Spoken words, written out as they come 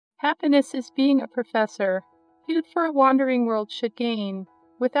Happiness is being a professor. Food for a wandering world should gain,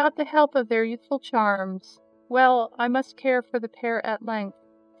 without the help of their youthful charms. Well, I must care for the pair at length.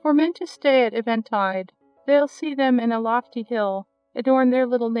 For men to stay at eventide, they'll see them in a lofty hill, adorn their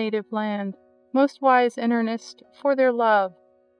little native land. Most wise and earnest, for their love,